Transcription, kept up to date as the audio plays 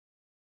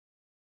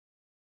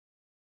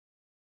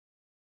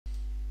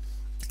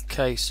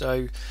Okay,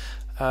 so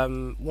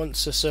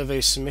once a survey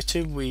is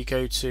submitted, we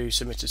go to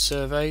submitted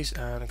surveys,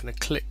 and I'm going to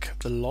click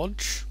the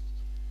lodge.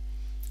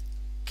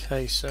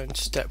 Okay, so in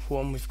step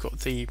 1 we've got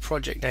the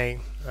project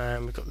name,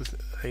 and we've got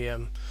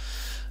the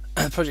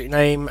project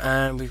name,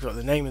 and we've got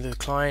the name of the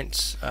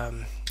client,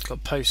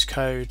 got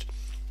postcode.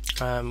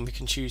 We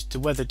can choose the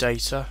weather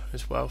data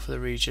as well for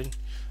the region.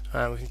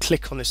 We can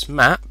click on this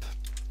map.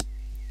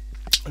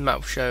 The map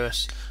will show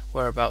us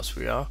whereabouts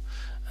we are,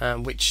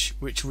 which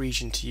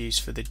region to use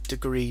for the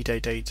degree day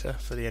data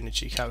for the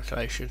energy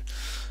calculation,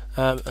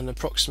 an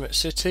approximate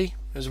city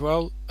as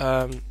well.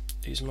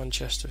 Use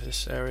Manchester for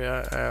this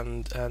area,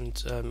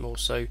 and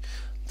also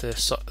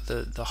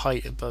the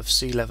height above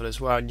sea level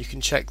as well. And you can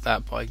check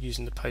that by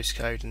using the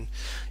postcode and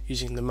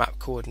using the map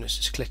coordinates.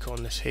 Just click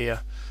on this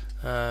here,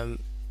 and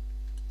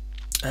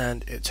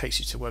it takes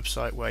you to a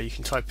website where you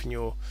can type in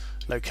your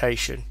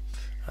location,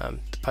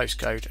 the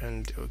postcode,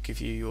 and it will give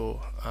you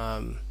your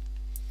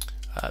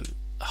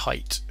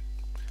height.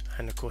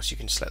 And of course you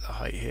can select the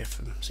height here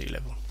from sea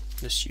level.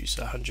 Let's use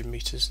 100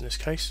 meters in this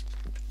case.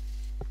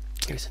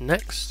 Go to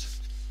next,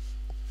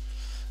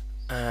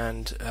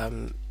 and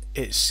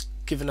it's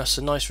given us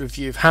a nice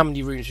review of how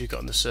many rooms we've got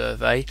in the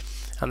survey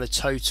and the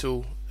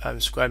total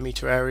square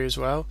meter area as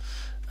well.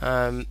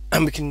 And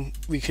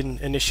we can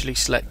initially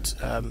select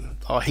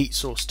our heat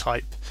source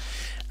type,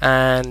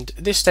 and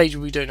at this stage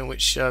we don't know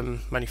which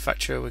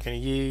manufacturer we're going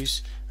to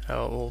use,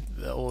 or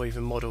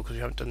even model, because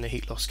we haven't done the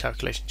heat loss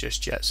calculation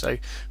just yet. So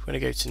we're going to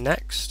go to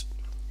next.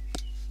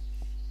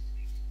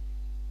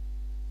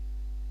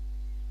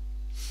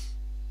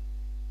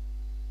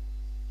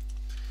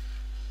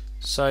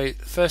 So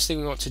the first thing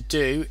we want to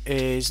do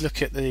is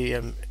look at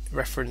the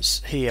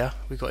reference here.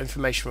 We've got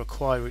information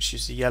required, which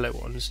is the yellow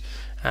ones,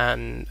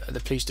 and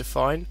the please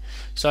define.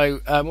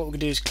 So what we're going to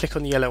do is click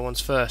on the yellow ones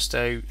first.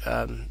 So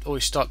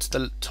always start to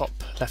the top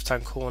left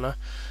hand corner.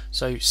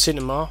 So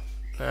cinema,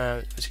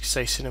 as you can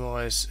say, cinema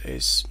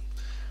is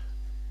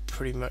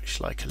pretty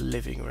much like a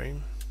living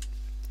room,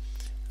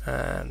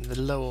 and the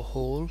lower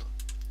hall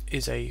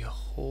is a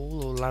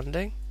hall or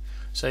landing.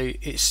 So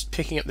it's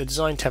picking up the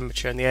design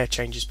temperature and the air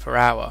changes per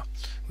hour,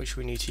 which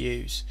we need to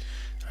use,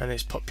 and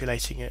it's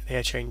populating it, the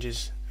air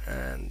changes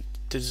and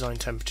the design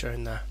temperature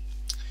in there.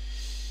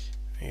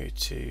 We go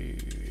to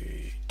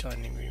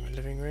dining room and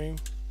living room,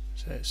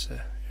 so it's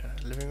a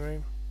living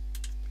room,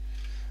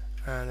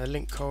 and the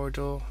link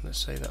corridor, let's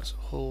say that's a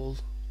hall.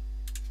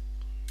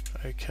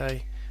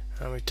 Okay,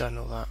 and we've done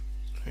all that.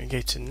 We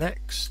go to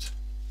next.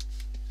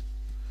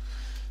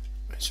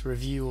 Let's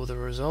review all the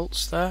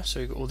results there. So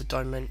we've got all the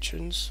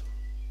dimensions.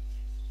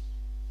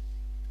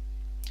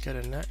 Go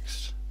to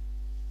next.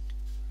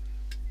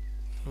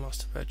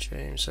 Master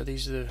bedroom. So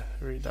these are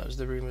that was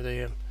the room with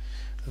the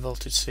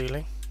vaulted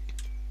ceiling.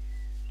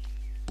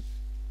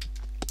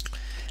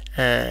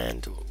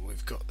 And what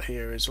we've got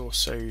here is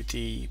also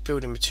the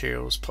building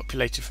materials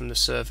populated from the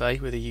survey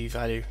with a U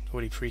value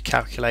already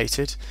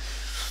pre-calculated.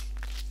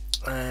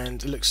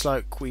 And it looks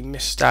like we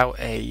missed out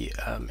a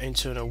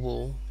internal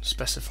wall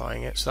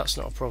specifying it, so that's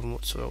not a problem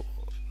whatsoever,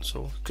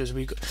 because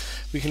we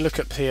can look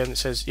up here and it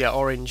says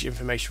orange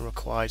information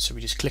required. So we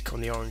just click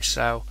on the orange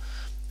cell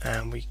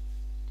and we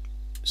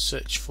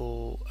search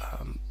for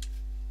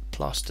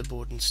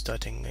plasterboard and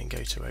studding, and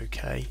go to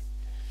OK,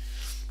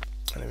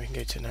 and then we can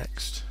go to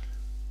next.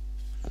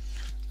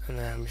 And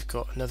then we've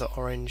got another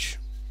orange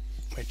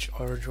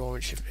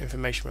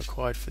information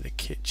required for the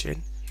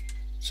kitchen,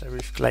 so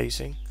roof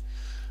glazing,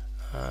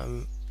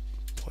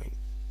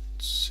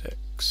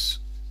 0.6,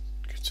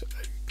 go to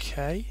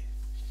OK,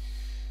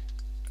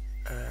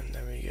 and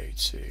then we go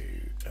to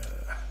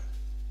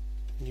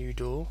new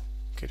door,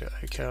 go to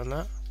OK on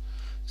that.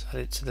 So add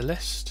it to the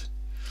list,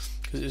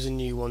 because it was a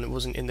new one. It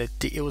wasn't in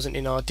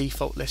our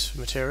default list for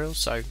materials,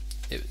 so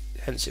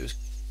hence it was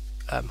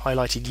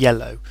highlighted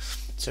yellow.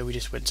 So we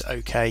just went to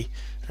OK,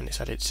 and it's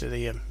added to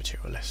the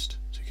material list.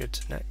 So go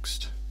to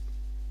next,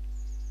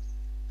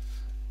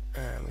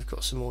 and we've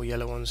got some more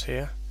yellow ones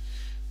here.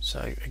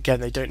 So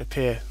again, they don't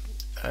appear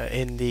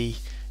in the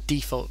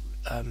default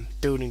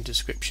building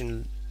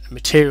description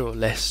material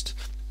list.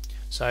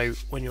 So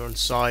when you're on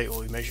site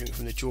or you're measuring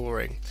from the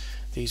drawing,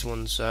 these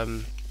ones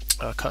have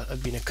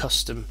been a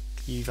custom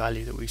U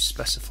value that we've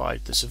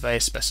specified, the surveyor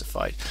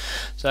specified.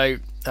 So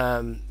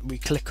we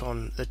click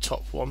on the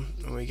top one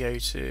and we go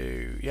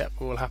to, yep,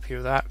 we're all happy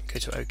with that, go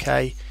to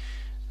OK,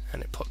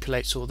 and it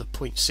populates all the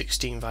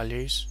 0.16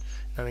 values.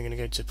 Now we're going to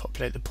go to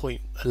populate the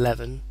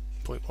 0.11,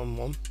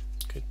 0.11,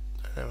 good,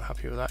 and we're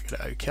happy with that, go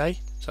to OK,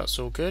 so that's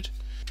all good.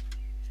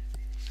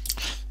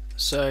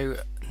 So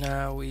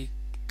now we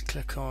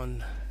click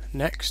on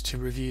next to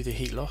review the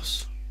heat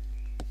loss,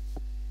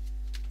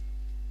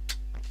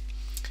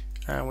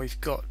 and we've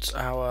got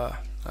our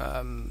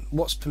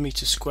watts per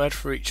meter squared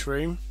for each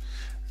room,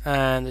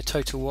 and the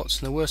total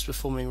watts in the worst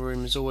performing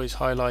room is always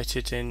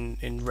highlighted in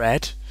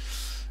red.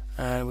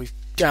 And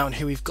down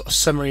here we've got a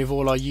summary of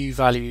all our U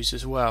values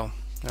as well,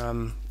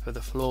 for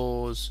the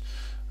floors,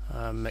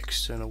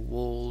 external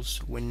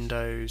walls,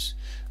 windows,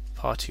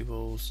 party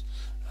walls,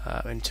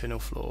 internal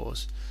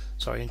floors.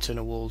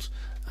 internal walls,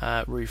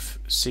 roof,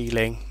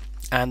 ceiling,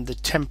 and the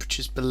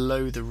temperatures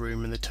below the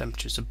room and the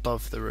temperatures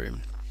above the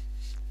room.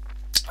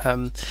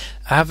 I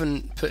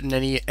haven't put in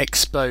any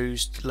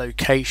exposed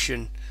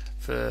location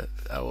for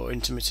or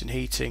intermittent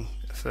heating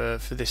for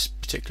this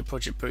particular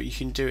project, but you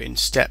can do it in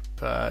step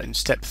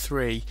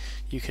 3.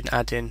 You can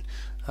add in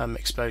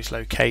exposed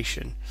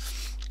location.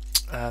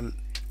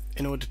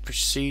 In order to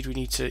proceed, we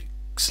need to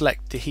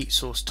select the heat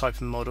source type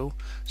and model.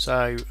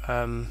 So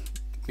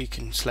we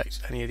can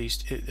select any of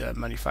these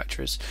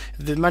manufacturers.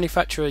 If the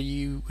manufacturer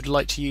you would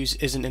like to use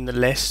isn't in the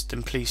list,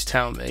 then please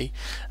tell me.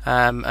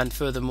 And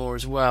furthermore,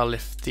 as well,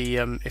 if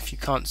you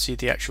can't see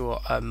the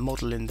actual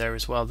model in there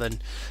as well,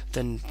 then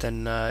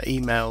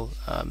email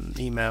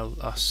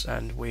us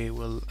and we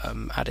will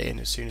add it in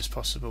as soon as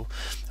possible.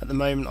 At the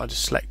moment, I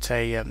just select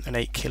an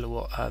 8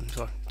 kilowatt, a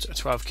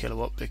 12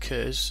 kilowatt,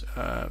 because if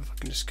I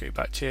can just go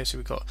back to here, so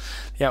we've got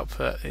the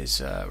output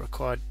is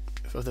required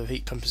of the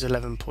heat pump is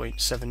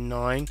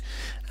 11.79,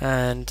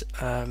 and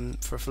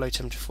for a flow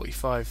temperature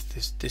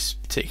 45, this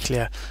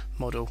particular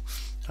model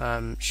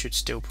should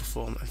still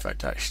perform. In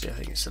fact, actually I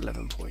think it's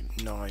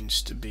 11.9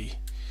 just to be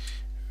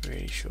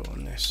really sure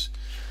on this,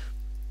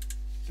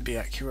 be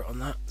accurate on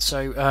that.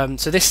 So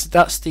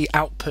that's the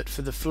output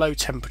for the flow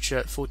temperature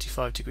at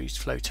 45 degrees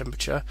flow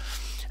temperature,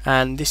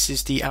 and this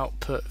is the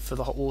output for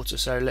the hot water.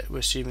 So we're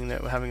assuming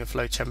that we're having a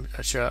flow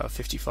temperature of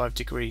 55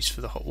 degrees for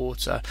the hot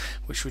water,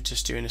 which we'll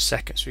just do in a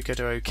second. So we go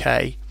to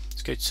OK.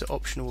 Let's go to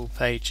optional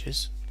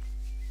pages,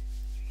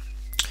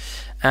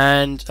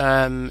 and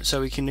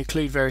so we can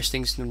include various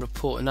things in the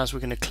report. And as we're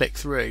going to click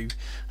through,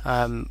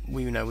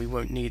 we know we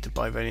won't need the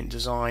bivalent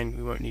design,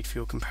 we won't need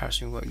fuel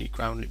comparison, we won't need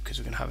ground loop, because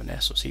we're going to have an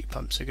air source heat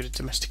pump. So go to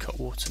domestic hot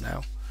water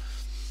now,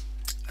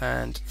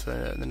 and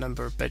for the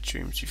number of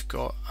bedrooms you've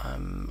got, I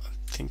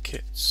think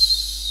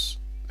it's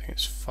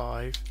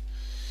 5,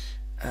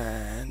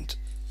 and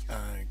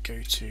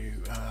go to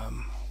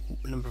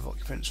number of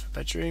occupants per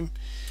bedroom,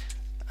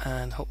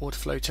 and hot water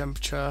flow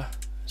temperature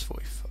is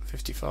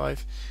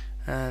 55,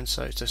 and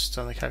so it's just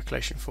done the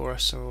calculation for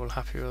us, so we're all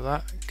happy with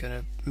that. Go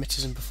to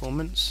emitters and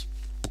performance,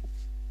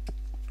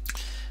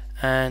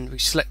 and we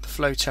select the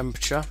flow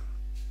temperature,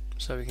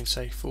 so we can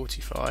say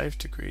 45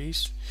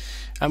 degrees,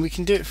 and we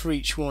can do it for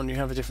each one. You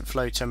have a different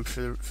flow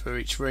temperature for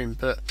each room,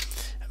 but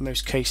in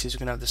most cases we're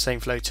going to have the same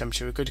flow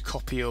temperature. We're going to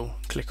copy all,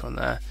 click on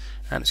there,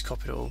 and it's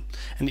copied all,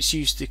 and it's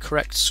used the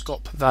correct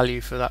SCOP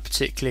value for that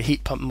particular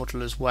heat pump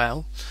model as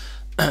well.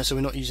 So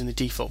we're not using the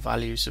default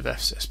values of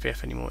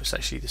SPF anymore, it's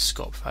actually the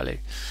SCOP value.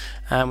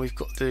 And we've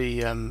got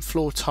the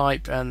floor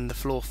type and the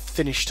floor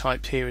finish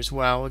type here as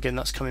well. Again,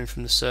 that's coming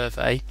from the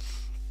survey.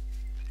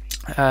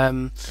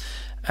 And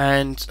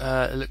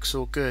it looks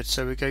all good,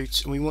 so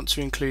we want to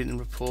include in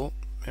the report,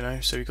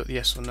 so we've got the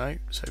yes or no,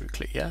 so we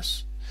click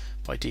yes.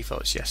 By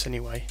default it's yes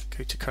anyway.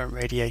 Go to current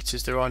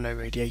radiators. There are no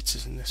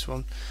radiators in this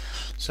one,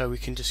 so we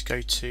can just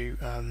go to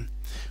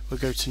we'll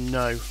go to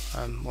no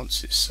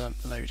once it's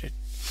loaded.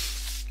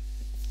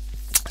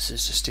 So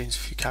it's just doing a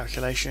few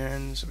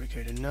calculations, so we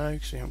go to no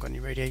because we haven't got any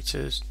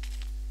radiators,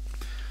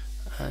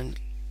 and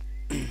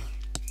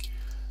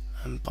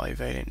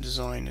bivalent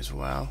design as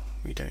well,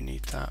 we don't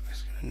need that.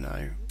 It's going to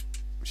no.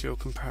 Fuel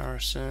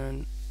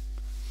comparison,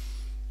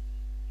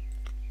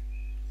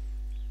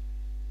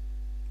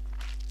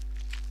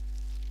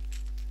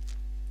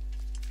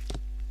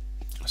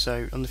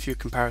 so on the fuel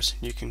comparison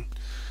you can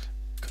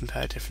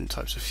compare different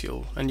types of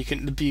fuel, and you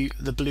can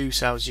the blue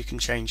cells you can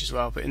change as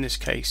well, but in this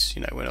case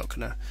we're not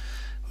gonna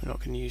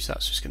use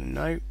that, so it's going to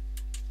no.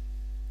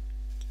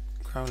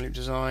 Ground loop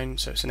design,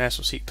 so it's an air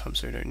source heat pump,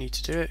 so we don't need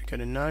to do it. Go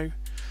to no.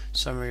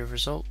 Summary of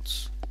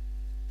results.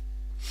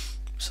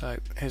 So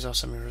here's our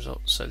summary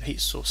results. So the heat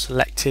source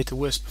selected, the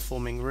worst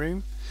performing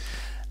room,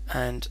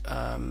 and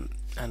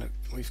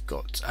we've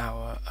got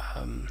our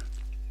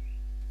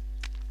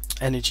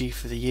energy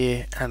for the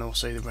year and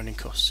also the running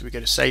costs. So we go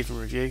to save and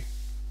review,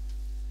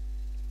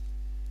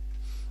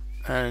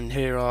 and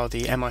here are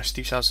the MIS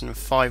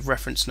 2005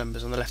 reference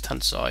numbers on the left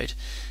hand side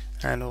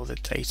and all the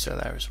data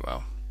there as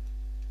well.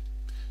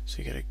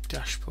 So you go to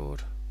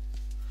dashboard,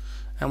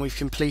 and we've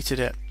completed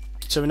it.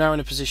 So we're now in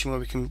a position where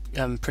we can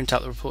print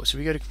out the report. So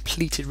we go to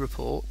completed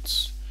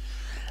reports,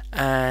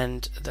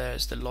 and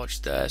there's the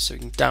lodge there, so we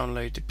can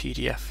download the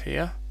PDF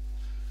here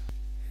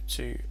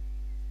to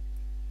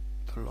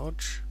the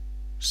lodge,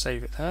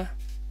 save it there,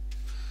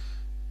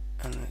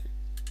 and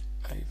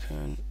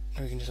open,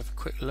 and we can just have a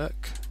quick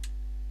look.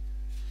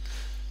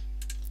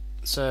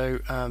 So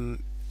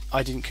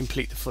I didn't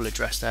complete the full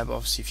address there, but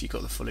obviously if you've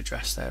got the full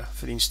address there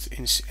for the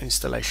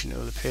installation, it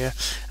will appear,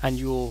 and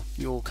your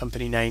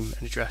company name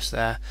and address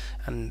there,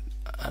 and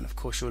of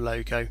course your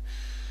logo.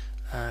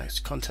 It's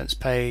a contents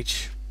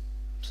page,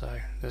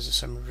 so there's a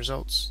summary of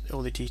results,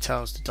 all the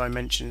details, the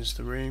dimensions,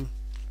 the room.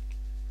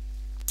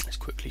 Let's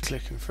quickly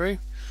clicking through,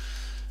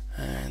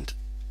 and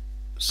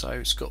so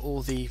it's got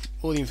all the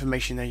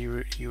information there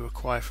you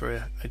require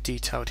for a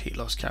detailed heat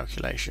loss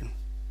calculation.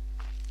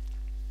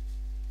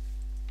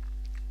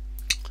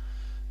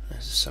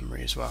 There's a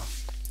summary as well.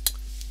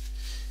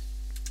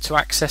 to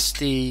access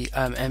the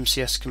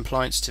MCS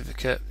compliance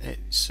certificate,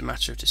 it's a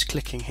matter of just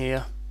clicking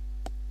here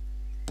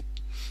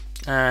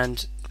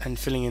and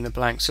filling in the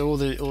blanks. So all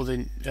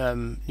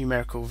the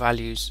numerical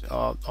values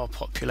are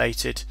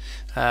populated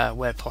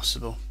where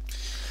possible.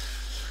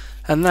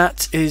 And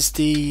that is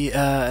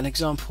an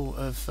example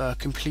of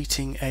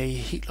completing a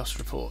heat loss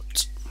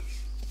report.